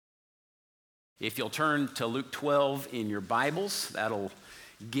If you'll turn to Luke 12 in your Bibles, that'll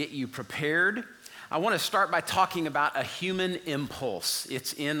get you prepared. I want to start by talking about a human impulse.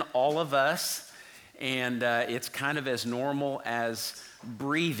 It's in all of us, and it's kind of as normal as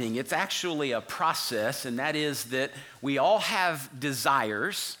breathing. It's actually a process, and that is that we all have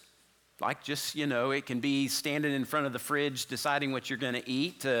desires, like just, it can be standing in front of the fridge deciding what you're going to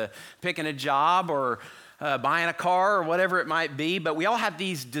eat, picking a job, or buying a car, or whatever it might be. But we all have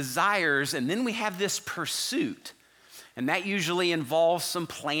these desires, and then we have this pursuit. And that usually involves some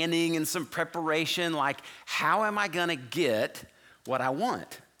planning and some preparation, like, how am I going to get what I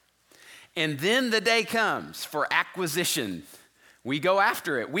want? And then the day comes for acquisition. We go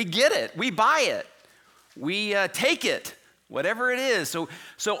after it. We get it. We buy it. We take it, whatever it is. So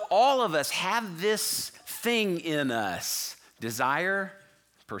all of us have this thing in us: desire,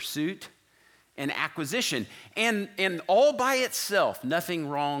 pursuit, and acquisition. And all by itself, nothing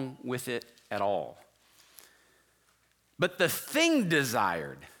wrong with it at all. But the thing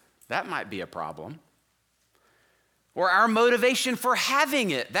desired, that might be a problem. Or our motivation for having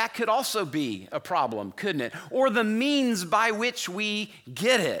it, that could also be a problem, couldn't it? Or the means by which we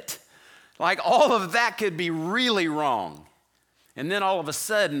get it. Like, all of that could be really wrong. And then all of a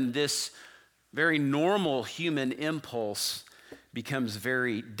sudden, this very normal human impulse becomes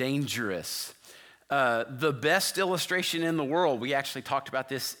very dangerous. The best illustration in the world, we actually talked about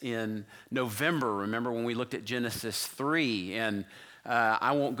this in November, remember when we looked at Genesis 3, and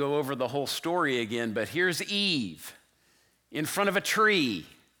I won't go over the whole story again, but here's Eve in front of a tree,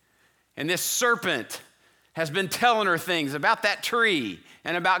 and this serpent has been telling her things about that tree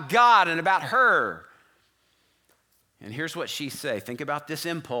and about God and about her. And here's what she says. Think about this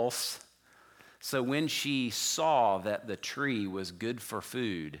impulse. So when she saw that the tree was good for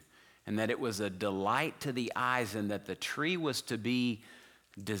food, and that it was a delight to the eyes, and that the tree was to be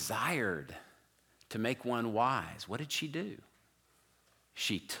desired to make one wise, what did she do?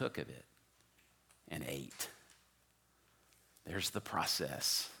 She took of it and ate. There's the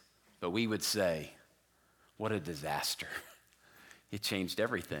process. But we would say, what a disaster. It changed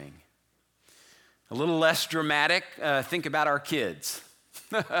everything. A little less dramatic, think about our kids.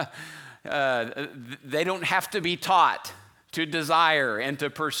 They don't have to be taught to desire and to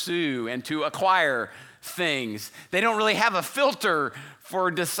pursue and to acquire things. They don't really have a filter for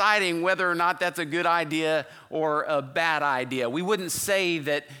deciding whether or not that's a good idea or a bad idea. We wouldn't say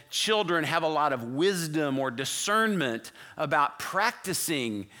that children have a lot of wisdom or discernment about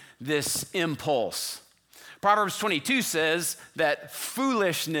practicing this impulse. Proverbs 22 says that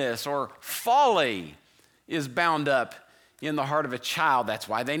foolishness or folly is bound up in the heart of a child. That's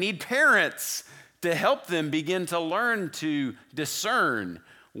why they need parents to help them begin to learn to discern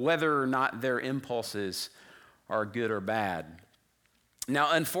whether or not their impulses are good or bad.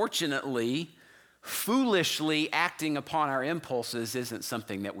 Now, unfortunately, foolishly acting upon our impulses isn't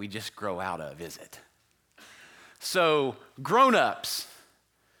something that we just grow out of, is it? So, grown-ups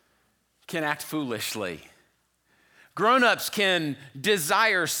can act foolishly. Grown-ups can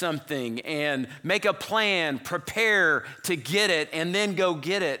desire something and make a plan, prepare to get it, and then go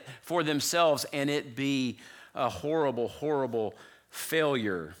get it for themselves, and it be a horrible, horrible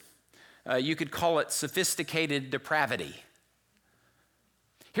failure. You could call it sophisticated depravity.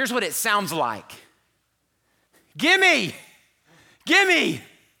 Here's what it sounds like. Gimme! Gimme!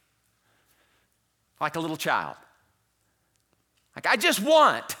 Like a little child. Like, I just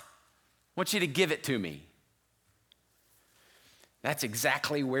want you to give it to me. That's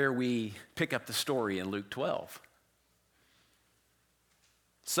exactly where we pick up the story in Luke 12.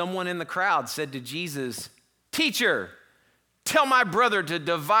 Someone in the crowd said to Jesus, "Teacher, tell my brother to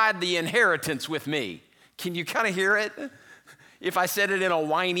divide the inheritance with me." Can you kind of hear it? If I said it in a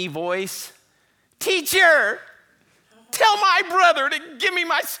whiny voice, "Teacher, tell my brother to give me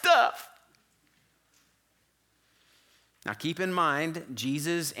my stuff." Now keep in mind,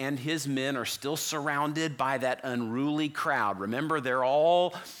 Jesus and his men are still surrounded by that unruly crowd. Remember, they're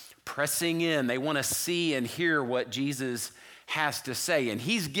all pressing in. They want to see and hear what Jesus has to say. And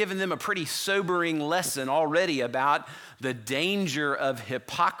he's given them a pretty sobering lesson already about the danger of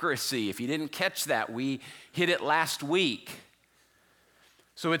hypocrisy. If you didn't catch that, we hit it last week.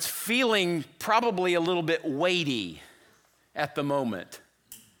 So it's feeling probably a little bit weighty at the moment.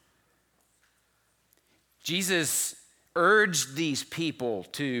 Jesus urged these people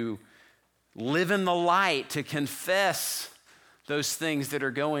to live in the light, to confess those things that are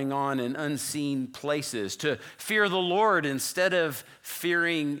going on in unseen places, to fear the Lord instead of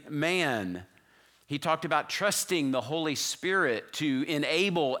fearing man. He talked about trusting the Holy Spirit to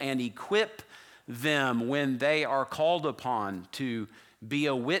enable and equip them when they are called upon to be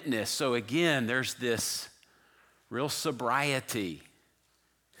a witness. So again, there's this real sobriety.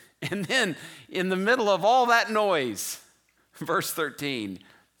 And then in the middle of all that noise, verse 13,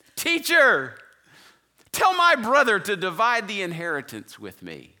 teacher, tell my brother to divide the inheritance with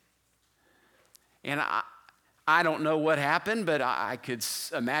me. And I don't know what happened, but I could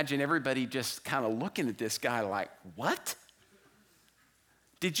imagine everybody just kind of looking at this guy like, what?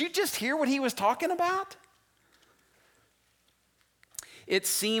 Did you just hear what he was talking about? It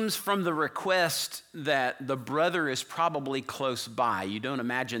seems from the request that the brother is probably close by. You don't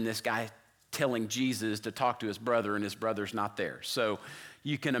imagine this guy telling Jesus to talk to his brother and his brother's not there. So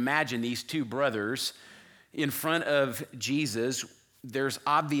you can imagine these two brothers in front of Jesus. There's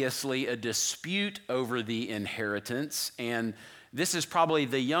obviously a dispute over the inheritance, and this is probably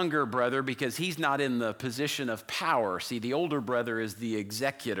the younger brother because he's not in the position of power. See, the older brother is the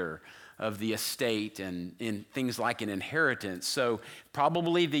executor of the estate and in things like an inheritance. So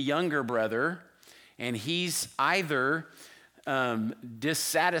probably the younger brother, and he's either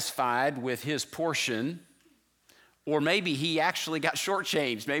dissatisfied with his portion, or maybe he actually got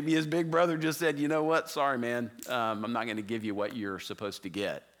shortchanged. Maybe his big brother just said, you know what, sorry, man, I'm not going to give you what you're supposed to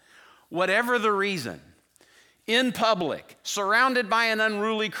get. Whatever the reason, in public, surrounded by an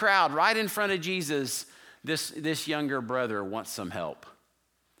unruly crowd, right in front of Jesus, this younger brother wants some help.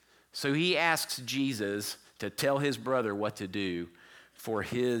 So he asks Jesus to tell his brother what to do for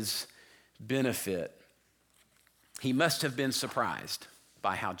his benefit. He must have been surprised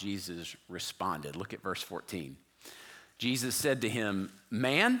by how Jesus responded. Look at verse 14. Jesus said to him,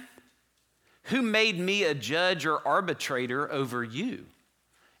 man, who made me a judge or arbitrator over you?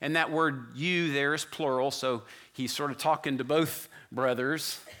 And that word you there is plural, so he's sort of talking to both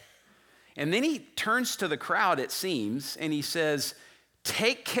brothers. And then he turns to the crowd, it seems, and he says,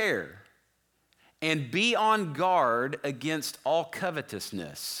 take care and be on guard against all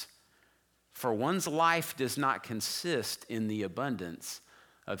covetousness, for one's life does not consist in the abundance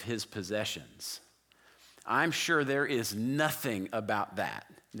of his possessions. I'm sure there is nothing about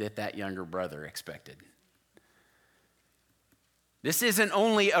that younger brother expected. This isn't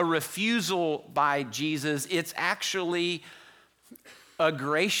only a refusal by Jesus, it's actually a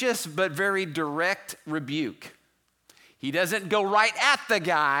gracious but very direct rebuke. He doesn't go right at the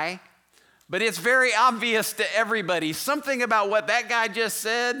guy, but it's very obvious to everybody. Something about what that guy just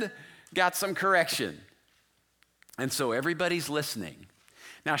said got some correction. And so everybody's listening.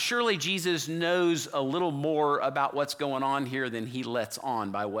 Now, surely Jesus knows a little more about what's going on here than he lets on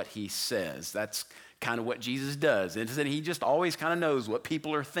by what he says. That's kind of what Jesus does. And he just always kind of knows what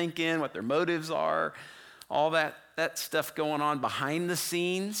people are thinking, what their motives are, all that stuff going on behind the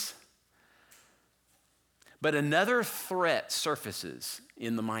scenes. But another threat surfaces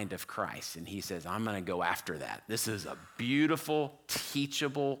in the mind of Christ, and he says, I'm going to go after that. This is a beautiful,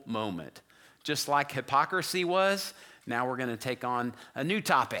 teachable moment. Just like hypocrisy was, now we're going to take on a new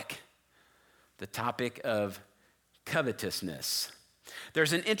topic, the topic of covetousness.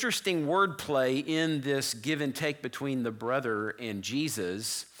 There's an interesting wordplay in this give and take between the brother and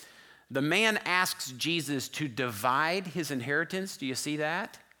Jesus. The man asks Jesus to divide his inheritance. Do you see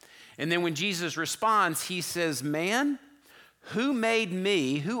that? And then when Jesus responds, he says, man, who made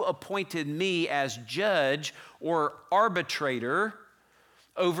me, who appointed me as judge or arbitrator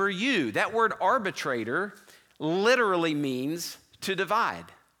over you? That word arbitrator literally means to divide.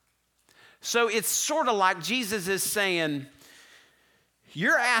 So it's sort of like Jesus is saying,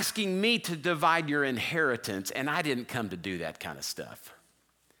 you're asking me to divide your inheritance, and I didn't come to do that kind of stuff.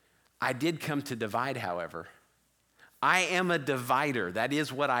 I did come to divide, however. I am a divider. That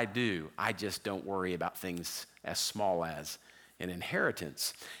is what I do. I just don't worry about things as small as an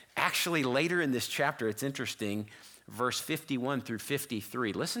inheritance. Actually, later in this chapter, it's interesting, verse 51 through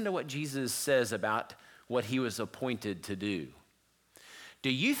 53. Listen to what Jesus says about what he was appointed to do.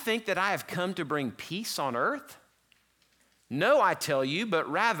 Do you think that I have come to bring peace on earth? No, I tell you, but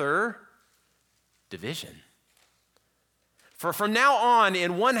rather division. For from now on,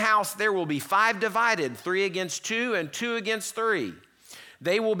 in one house there will be 5 divided, 3 against 2 and 2 against 3.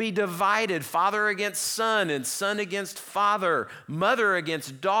 They will be divided, father against son and son against father, mother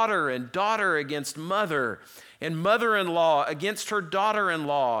against daughter and daughter against mother, and mother-in-law against her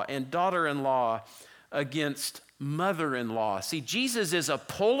daughter-in-law, and daughter-in-law against mother-in-law. See, Jesus is a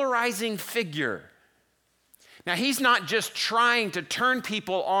polarizing figure. Now, he's not just trying to turn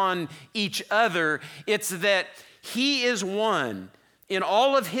people on each other. It's that he is one in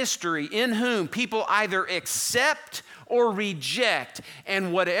all of history in whom people either accept or reject,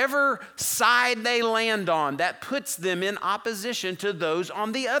 and whatever side they land on, that puts them in opposition to those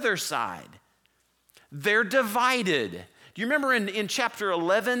on the other side. They're divided. Do you remember in chapter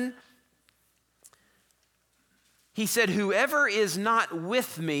 11? He said, whoever is not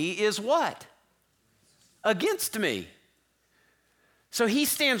with me is what? Against me. So he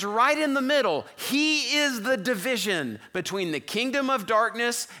stands right in the middle. He is the division between the kingdom of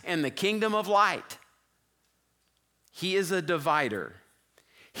darkness and the kingdom of light. He is a divider.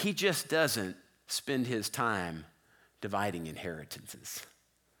 He just doesn't spend his time dividing inheritances,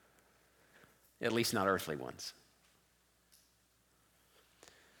 at least not earthly ones.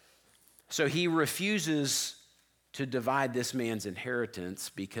 So he refuses to divide this man's inheritance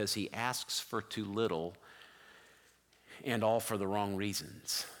because he asks for too little, and all for the wrong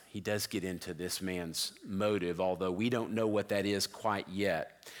reasons. He does get into this man's motive, although we don't know what that is quite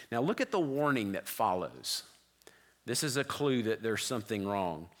yet. Now look at the warning that follows. This is a clue that there's something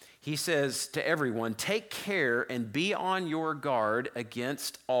wrong. He says to everyone, take care and be on your guard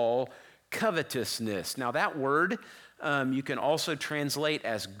against all covetousness. Now that word you can also translate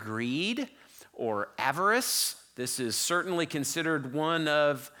as greed or avarice. This is certainly considered one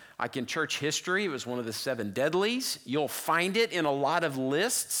of, like in church history, it was one of the 7 deadlies. You'll find it in a lot of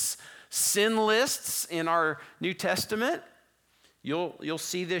lists, sin lists in our New Testament. You'll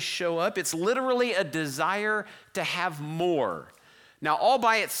see this show up. It's literally a desire to have more. Now, all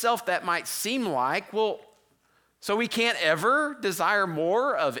by itself, that might seem like, well, so we can't ever desire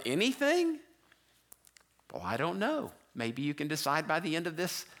more of anything? Well, I don't know. Maybe you can decide by the end of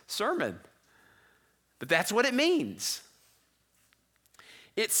this sermon. But that's what it means.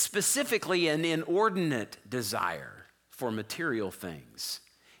 It's specifically an inordinate desire for material things.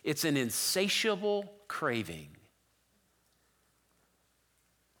 It's an insatiable craving.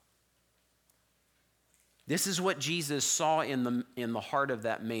 This is what Jesus saw in the heart of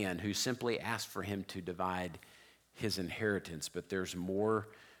that man who simply asked for him to divide his inheritance. But there's more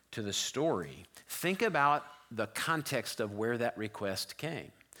to the story. Think about the context of where that request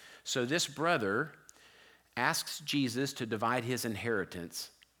came. So this brother asks Jesus to divide his inheritance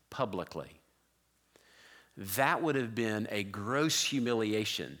publicly. That would have been a gross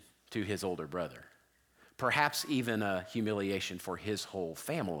humiliation to his older brother, perhaps even a humiliation for his whole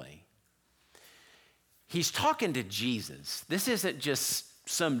family. He's talking to Jesus. This isn't just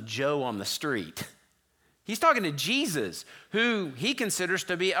some Joe on the street. He's talking to Jesus, who he considers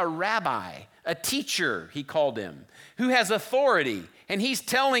to be a rabbi, a teacher, he called him, who has authority, and he's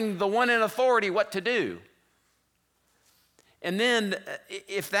telling the one in authority what to do. And then,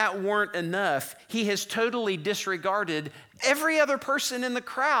 if that weren't enough, he has totally disregarded every other person in the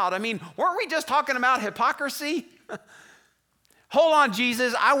crowd. I mean, weren't we just talking about hypocrisy? Hold on,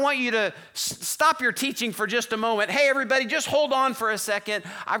 Jesus. I want you to stop your teaching for just a moment. Hey, everybody, just hold on for a second.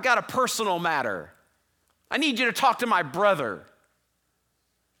 I've got a personal matter. I need you to talk to my brother.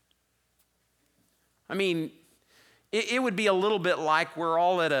 I mean, it would be a little bit like we're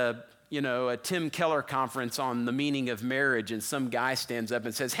all at a Tim Keller conference on the meaning of marriage, and some guy stands up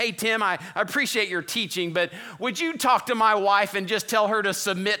and says, hey, Tim, I appreciate your teaching, but would you talk to my wife and just tell her to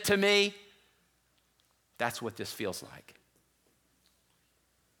submit to me? That's what this feels like.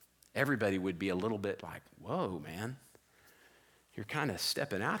 Everybody would be a little bit like, whoa, man, you're kind of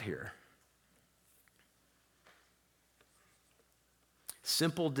stepping out here.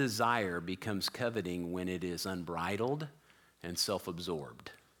 Simple desire becomes coveting when it is unbridled and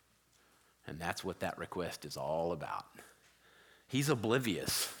self-absorbed. And that's what that request is all about. He's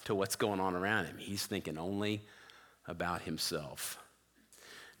oblivious to what's going on around him. He's thinking only about himself.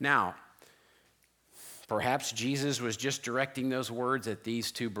 Now, perhaps Jesus was just directing those words at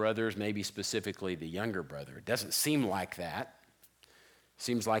these 2 brothers, maybe specifically the younger brother. It doesn't seem like that.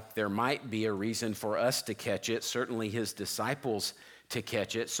 Seems like there might be a reason for us to catch it, certainly his disciples to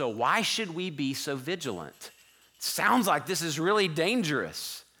catch it. So why should we be so vigilant? It sounds like this is really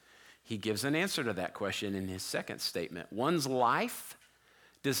dangerous. He gives an answer to that question in his second statement. One's life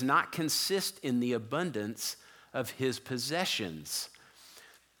does not consist in the abundance of his possessions.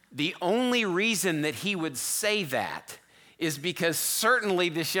 The only reason that he would say that is because certainly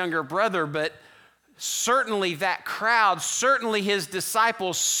this younger brother, but certainly that crowd, certainly his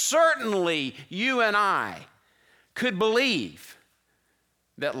disciples, certainly you and I could believe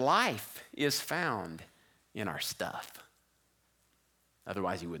that life is found in our stuff.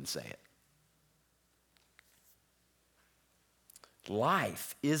 Otherwise, he wouldn't say it.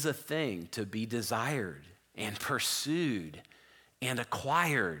 Life is a thing to be desired and pursued and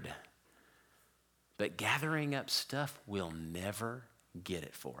acquired. But gathering up stuff will never get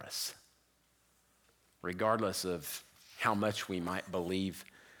it for us, regardless of how much we might believe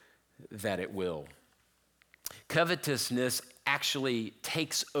that it will. Covetousness actually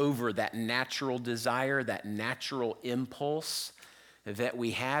takes over that natural desire, that natural impulse that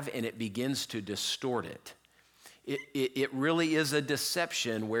we have, and it begins to distort it. It really is a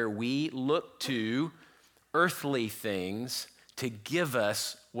deception where we look to earthly things to give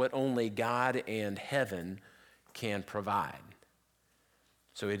us what only God and heaven can provide.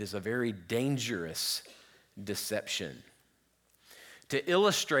 So it is a very dangerous deception. To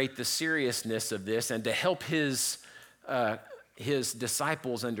illustrate the seriousness of this and to help his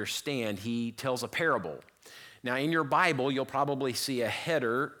disciples understand, he tells a parable. Now, in your Bible, you'll probably see a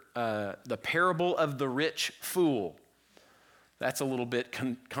header, the parable of the rich fool. That's a little bit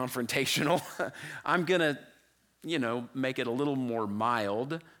confrontational. I'm going to, make it a little more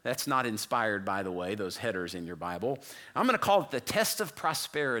mild. That's not inspired, by the way, those headers in your Bible. I'm going to call it the test of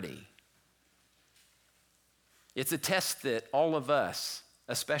prosperity. It's a test that all of us,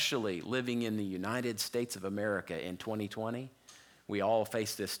 especially living in the United States of America in 2020, we all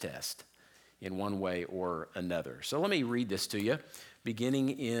face this test in one way or another. So let me read this to you,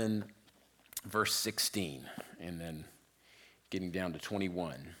 beginning in verse 16 and then getting down to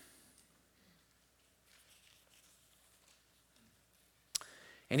 21.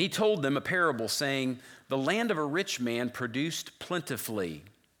 And he told them a parable, saying, "The land of a rich man produced plentifully.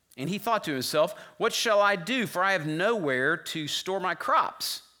 And he thought to himself, 'What shall I do? For I have nowhere to store my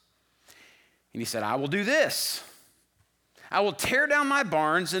crops.' And he said, 'I will do this. I will tear down my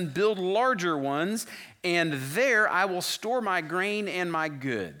barns and build larger ones, and there I will store my grain and my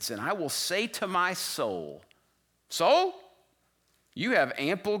goods. And I will say to my soul, soul, you have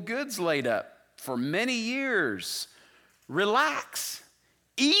ample goods laid up for many years. Relax,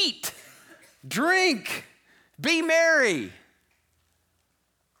 eat, drink, be merry.'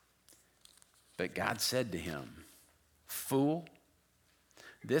 But God said to him, 'Fool,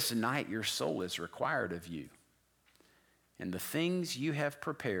 this night your soul is required of you. And the things you have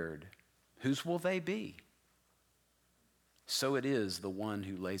prepared, whose will they be? So it is the one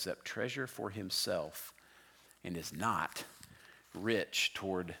who lays up treasure for himself and is not rich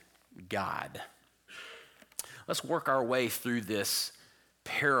toward God.'" Let's work our way through this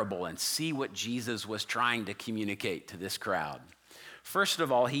parable and see what Jesus was trying to communicate to this crowd. First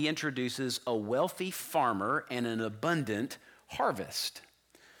of all, he introduces a wealthy farmer and an abundant harvest.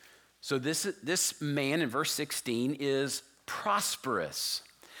 So this man in verse 16 is prosperous.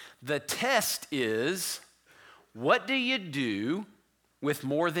 The test is, what do you do with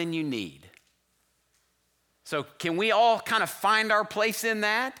more than you need? So can we all kind of find our place in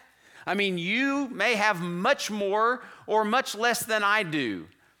that? I mean, you may have much more or much less than I do.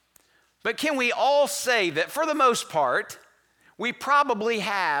 But can we all say that for the most part, we probably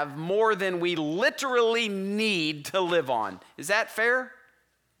have more than we literally need to live on? Is that fair?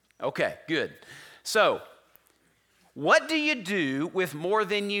 Okay, good. So, what do you do with more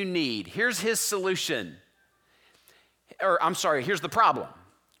than you need? Here's his solution. Here's the problem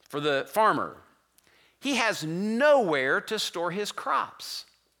for the farmer. He has nowhere to store his crops.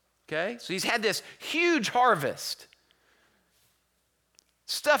 Okay? So he's had this huge harvest.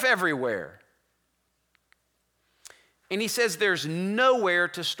 Stuff everywhere. And he says there's nowhere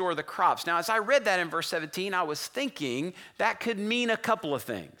to store the crops. Now, as I read that in verse 17, I was thinking that could mean a couple of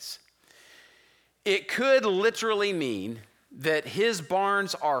things. It could literally mean that his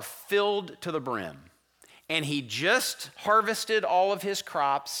barns are filled to the brim, and he just harvested all of his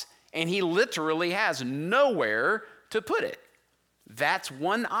crops, and he literally has nowhere to put it. That's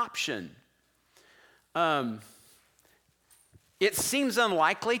one option. It seems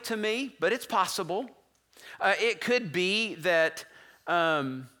unlikely to me, but it's possible. It could be that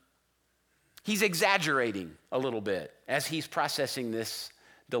he's exaggerating a little bit as he's processing this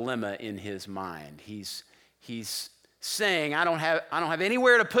dilemma in his mind. He's saying, I don't have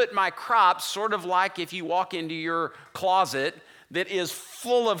anywhere to put my crops, sort of like if you walk into your closet that is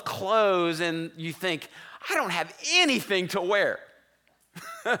full of clothes and you think, I don't have anything to wear.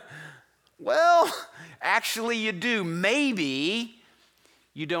 Well, actually you do. Maybe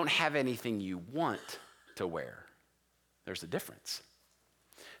you don't have anything you want to wear. There's a difference.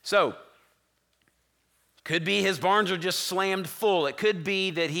 So, could be his barns are just slammed full. It could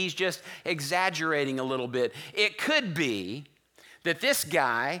be that he's just exaggerating a little bit. It could be that this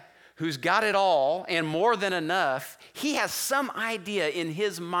guy who's got it all and more than enough, he has some idea in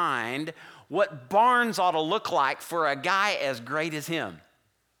his mind what barns ought to look like for a guy as great as him.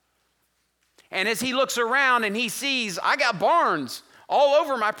 And as he looks around and he sees, I got barns all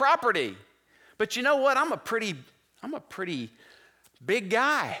over my property. But you know what? I'm a pretty big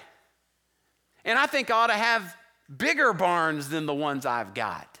guy. And I think I ought to have bigger barns than the ones I've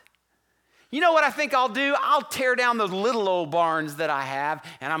got. You know what I think I'll do? I'll tear down those little old barns that I have,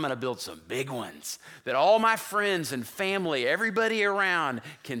 and I'm going to build some big ones that all my friends and family, everybody around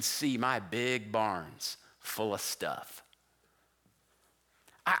can see my big barns full of stuff.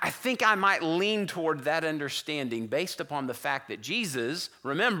 I think I might lean toward that understanding based upon the fact that Jesus,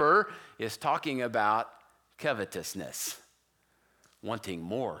 remember, is talking about covetousness, wanting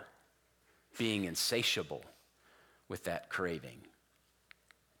more, being insatiable with that craving.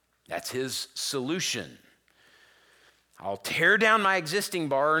 That's his solution. I'll tear down my existing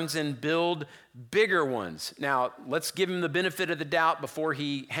barns and build bigger ones. Now, let's give him the benefit of the doubt before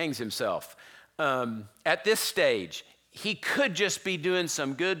he hangs himself. At this stage, he could just be doing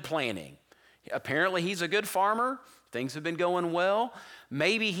some good planning. Apparently, he's a good farmer. Things have been going well.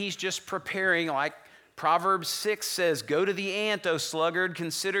 Maybe he's just preparing, like Proverbs 6 says, go to the ant, O sluggard,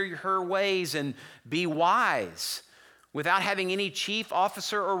 consider her ways and be wise. Without having any chief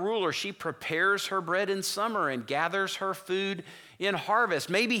officer or ruler, she prepares her bread in summer and gathers her food in harvest.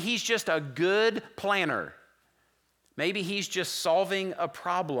 Maybe he's just a good planner. Maybe he's just solving a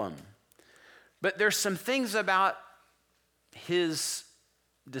problem. But there's some things about his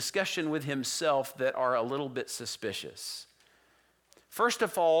discussion with himself that are a little bit suspicious. First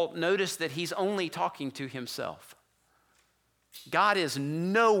of all, notice that he's only talking to himself. God is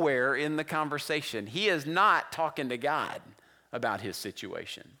nowhere in the conversation. He is not talking to God about his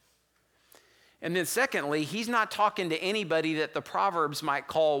situation. And then secondly, he's not talking to anybody that the Proverbs might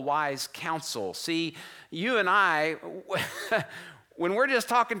call wise counsel. See, you and I, when we're just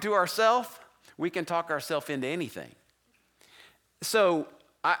talking to ourselves, we can talk ourselves into anything. So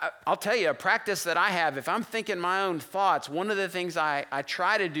I'll tell you, a practice that I have, if I'm thinking my own thoughts, one of the things I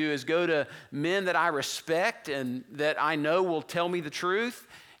try to do is go to men that I respect and that I know will tell me the truth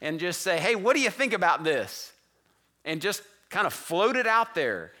and just say, hey, what do you think about this? And just kind of float it out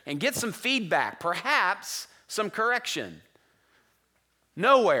there and get some feedback, perhaps some correction.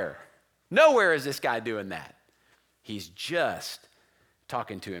 Nowhere is this guy doing that. He's just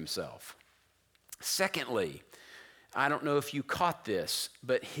talking to himself. Secondly, I don't know if you caught this,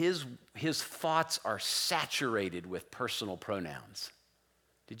 but his thoughts are saturated with personal pronouns.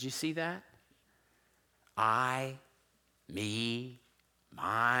 Did you see that? I, me,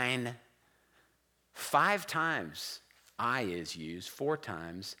 mine. 5 times I is used, 4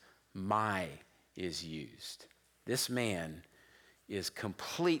 times my is used. This man is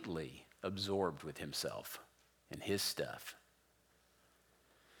completely absorbed with himself and his stuff.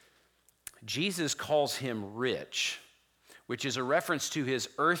 Jesus calls him rich, which is a reference to his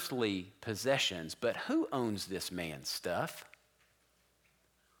earthly possessions. But who owns this man's stuff?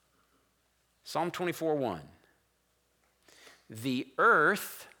 Psalm 24:1. The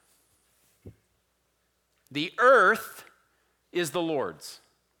earth is the Lord's,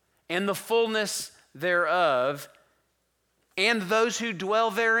 and the fullness thereof, and those who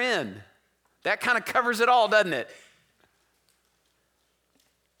dwell therein. That kind of covers it all, doesn't it?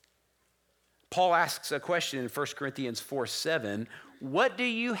 Paul asks a question in 1 Corinthians 4:7. What do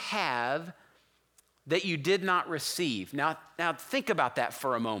you have that you did not receive? Now think about that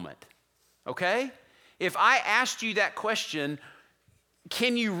for a moment, okay? If I asked you that question,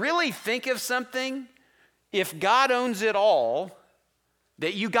 can you really think of something, if God owns it all,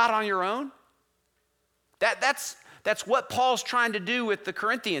 that you got on your own? That's what Paul's trying to do with the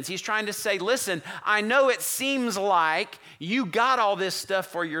Corinthians. He's trying to say, listen, I know it seems like you got all this stuff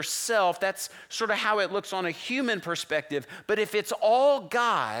for yourself. That's sort of how it looks on a human perspective. But if it's all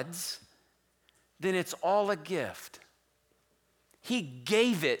God's, then it's all a gift. He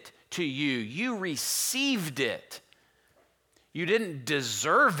gave it to you. You received it. You didn't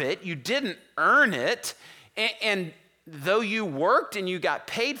deserve it. You didn't earn it. And though you worked and you got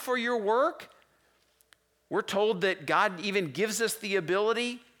paid for your work, we're told that God even gives us the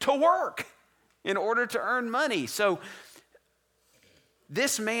ability to work in order to earn money. So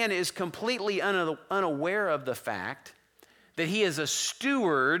this man is completely unaware of the fact that he is a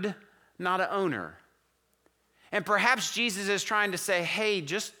steward, not an owner. And perhaps Jesus is trying to say, hey,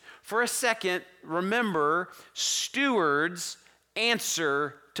 just for a second, remember, stewards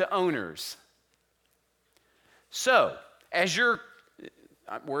answer to owners. So,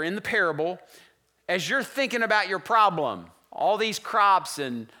 we're in the parable, as you're thinking about your problem, all these crops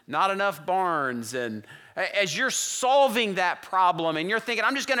and not enough barns, and as you're solving that problem and you're thinking,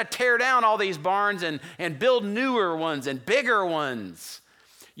 I'm just going to tear down all these barns and build newer ones and bigger ones,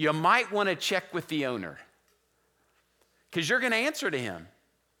 you might want to check with the owner, because you're going to answer to him.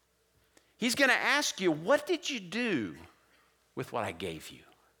 He's going to ask you, what did you do with what I gave you?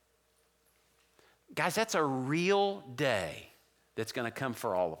 Guys, that's a real day that's going to come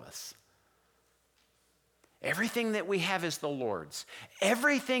for all of us. Everything that we have is the Lord's.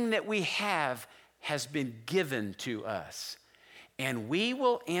 Everything that we have has been given to us. And we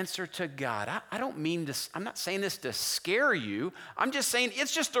will answer to God. I don't mean this, I'm not saying this to scare you. I'm just saying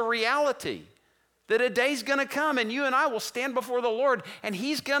it's just a reality that a day's going to come and you and I will stand before the Lord and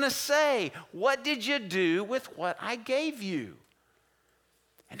he's going to say, what did you do with what I gave you?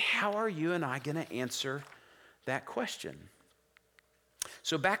 And how are you and I going to answer that question?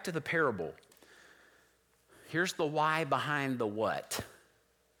 So back to the parable. Here's the why behind the what.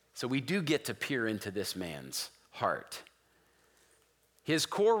 So we do get to peer into this man's heart. His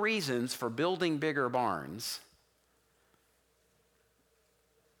core reasons for building bigger barns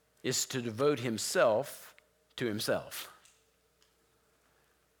is to devote himself to himself.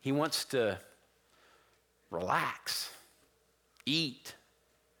 He wants to relax, eat,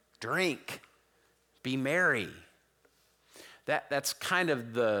 drink, be merry. That's kind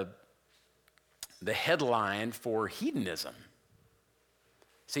of the headline for hedonism.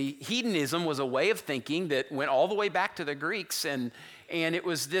 See, hedonism was a way of thinking that went all the way back to the Greeks, and it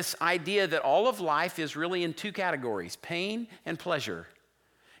was this idea that all of life is really in two categories, pain and pleasure.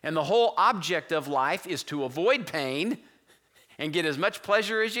 And the whole object of life is to avoid pain and get as much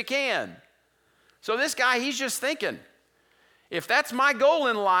pleasure as you can. So this guy, he's just thinking, if that's my goal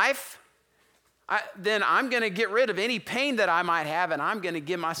in life, then I'm going to get rid of any pain that I might have, and I'm going to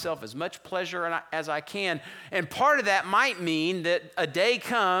give myself as much pleasure as I can. And part of that might mean that a day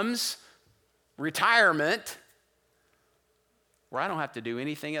comes, retirement, where I don't have to do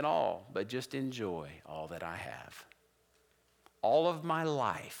anything at all, but just enjoy all that I have. All of my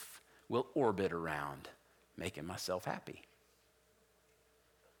life will orbit around making myself happy.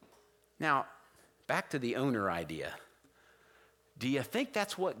 Now, back to the owner idea. Do you think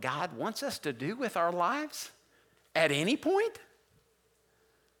that's what God wants us to do with our lives at any point?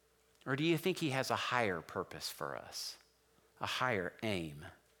 Or do you think he has a higher purpose for us, a higher aim?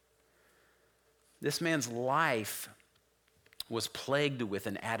 This man's life was plagued with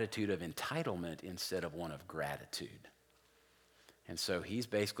an attitude of entitlement instead of one of gratitude. And so he's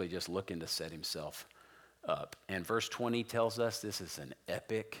basically just looking to set himself up. And verse 20 tells us this is an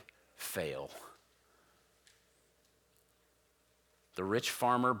epic fail. The rich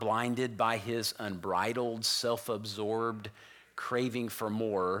farmer, blinded by his unbridled, self-absorbed craving for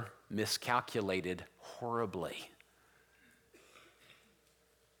more, miscalculated horribly.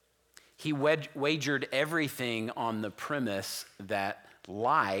 He wagered everything on the premise that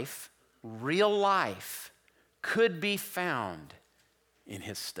life, real life, could be found in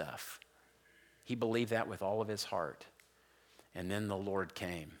his stuff. He believed that with all of his heart. And then the Lord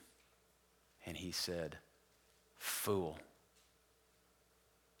came and he said, "Fool.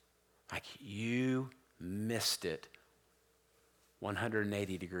 Like you missed it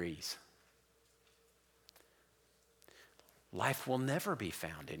 180 degrees. Life will never be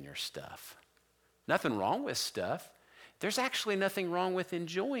found in your stuff. Nothing wrong with stuff. There's actually nothing wrong with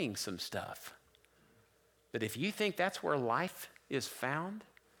enjoying some stuff. But if you think that's where life is found,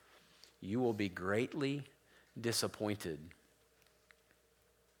 you will be greatly disappointed."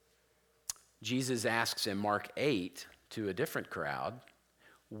 Jesus asks in Mark 8 to a different crowd,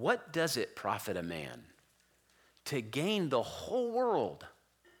 "What does it profit a man to gain the whole world,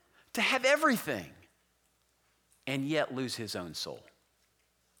 to have everything, and yet lose his own soul?"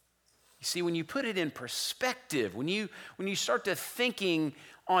 You see, when you put it in perspective, when you start to thinking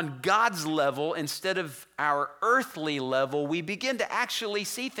on God's level instead of our earthly level, we begin to actually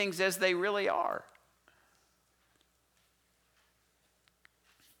see things as they really are.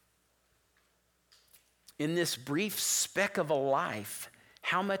 In this brief speck of a life,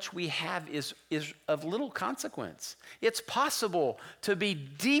 how much we have is of little consequence. It's possible to be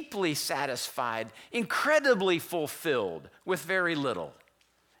deeply satisfied, incredibly fulfilled with very little.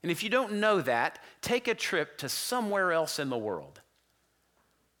 And if you don't know that, take a trip to somewhere else in the world.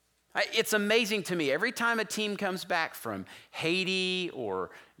 It's amazing to me. Every time a team comes back from Haiti or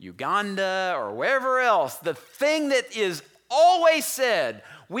Uganda or wherever else, the thing that is always said,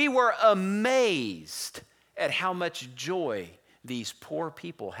 we were amazed at how much joy these poor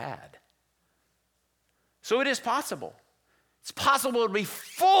people had. So it is possible. It's possible to be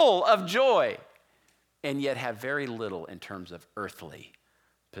full of joy and yet have very little in terms of earthly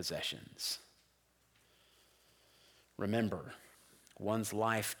possessions. Remember, one's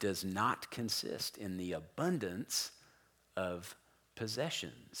life does not consist in the abundance of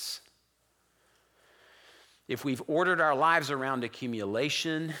possessions. If we've ordered our lives around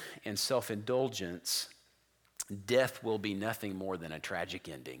accumulation and self-indulgence, death will be nothing more than a tragic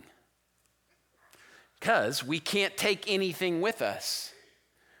ending. Because we can't take anything with us.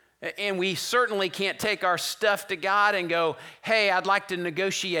 And we certainly can't take our stuff to God and go, hey, I'd like to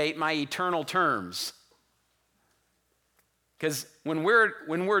negotiate my eternal terms. Because when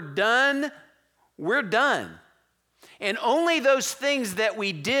we're done, we're done. And only those things that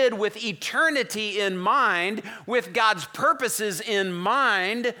we did with eternity in mind, with God's purposes in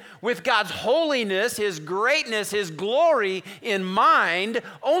mind, with God's holiness, His greatness, His glory in mind,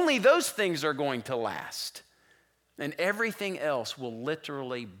 only those things are going to last. And everything else will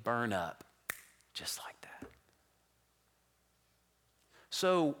literally burn up just like that.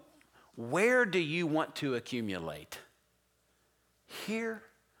 So, where do you want to accumulate? Here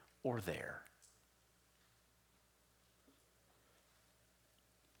or there?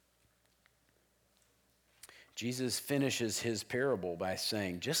 Jesus finishes his parable by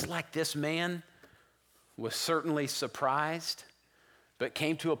saying, just like this man was certainly surprised, but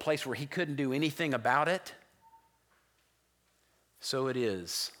came to a place where he couldn't do anything about it, so it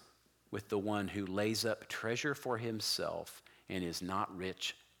is with the one who lays up treasure for himself and is not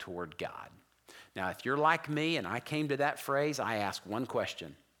rich toward God. Now, if you're like me and I came to that phrase, I ask one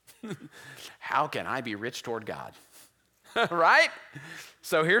question. How can I be rich toward God? Right?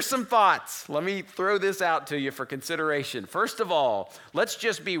 So here's some thoughts. Let me throw this out to you for consideration. First of all, let's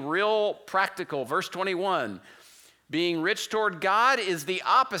just be real practical. Verse 21, being rich toward God is the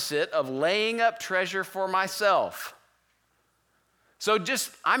opposite of laying up treasure for myself. So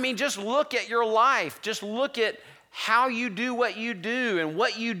just look at your life. Just look at how you do what you do and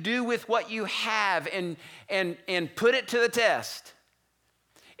what you do with what you have and put it to the test.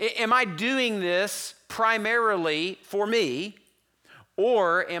 Am I doing this primarily for me,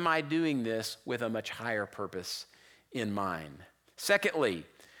 or am I doing this with a much higher purpose in mind? Secondly,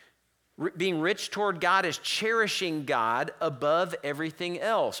 being rich toward God is cherishing God above everything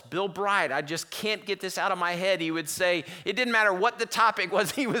else. Bill Bright, I just can't get this out of my head. He would say, it didn't matter what the topic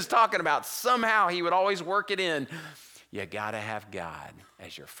was he was talking about. Somehow he would always work it in. You got to have God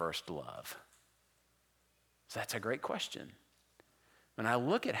as your first love. So that's a great question. When I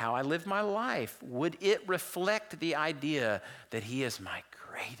look at how I live my life, would it reflect the idea that He is my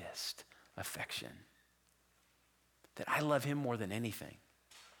greatest affection? That I love Him more than anything?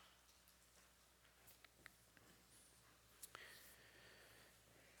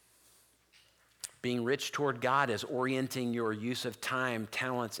 Being rich toward God is orienting your use of time,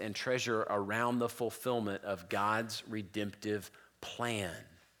 talents, and treasure around the fulfillment of God's redemptive plan.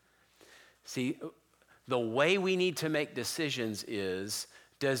 See, the way we need to make decisions is,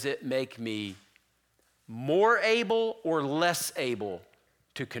 does it make me more able or less able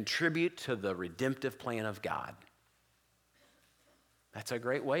to contribute to the redemptive plan of God? That's a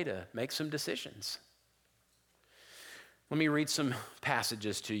great way to make some decisions. Let me read some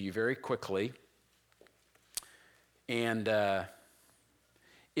passages to you very quickly. And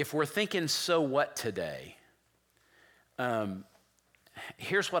if we're thinking, so what today?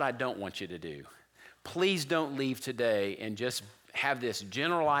 Here's what I don't want you to do. Please don't leave today and just have this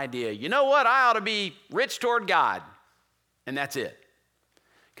general idea, you know what, I ought to be rich toward God. And that's it.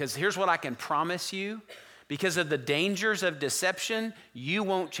 Because here's what I can promise you. Because of the dangers of deception, you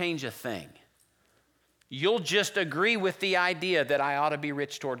won't change a thing. You'll just agree with the idea that I ought to be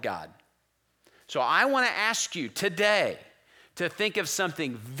rich toward God. So I want to ask you today to think of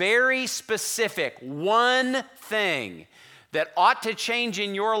something very specific, one thing that ought to change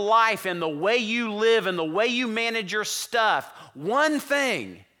in your life and the way you live and the way you manage your stuff. One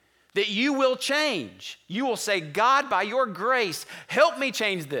thing that you will change. You will say, God, by your grace, help me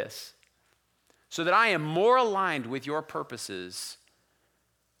change this so that I am more aligned with your purposes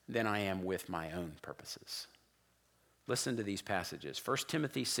than I am with my own purposes. Listen to these passages. 1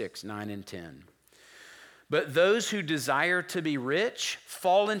 Timothy 6, 9 and 10. But those who desire to be rich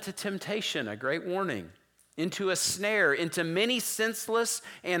fall into temptation, a great warning, into a snare, into many senseless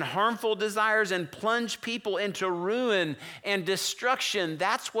and harmful desires, and plunge people into ruin and destruction.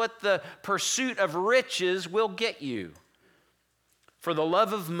 That's what the pursuit of riches will get you. For the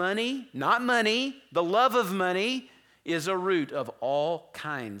love of money, not money, the love of money is a root of all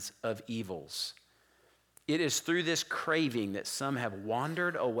kinds of evils. It is through this craving that some have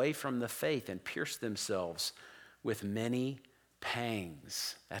wandered away from the faith and pierced themselves with many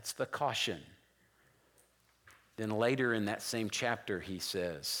pangs. That's the caution. Then later in that same chapter, he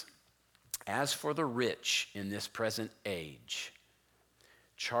says, as for the rich in this present age,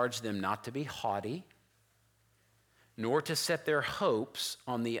 charge them not to be haughty, nor to set their hopes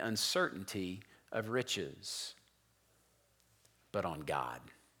on the uncertainty of riches, but on God,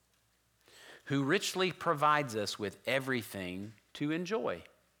 who richly provides us with everything to enjoy.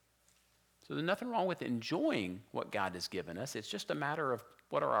 So there's nothing wrong with enjoying what God has given us. It's just a matter of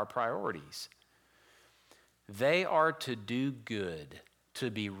what are our priorities. They are to do good,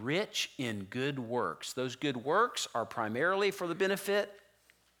 to be rich in good works. Those good works are primarily for the benefit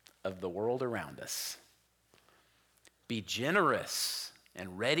of the world around us. Be generous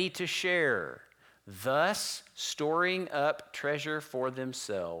and ready to share, thus storing up treasure for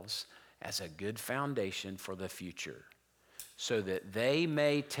themselves as a good foundation for the future, so that they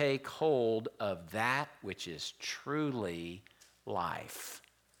may take hold of that which is truly life.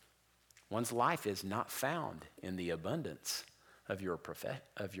 One's life is not found in the abundance of your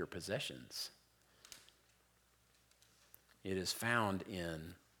possessions. It is found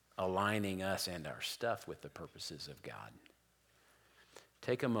in aligning us and our stuff with the purposes of God.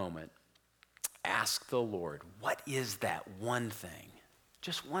 Take a moment, ask the Lord, what is that one thing,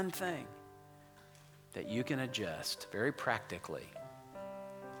 just one thing, that you can adjust very practically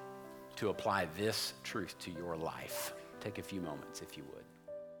to apply this truth to your life? Take a few moments if you would.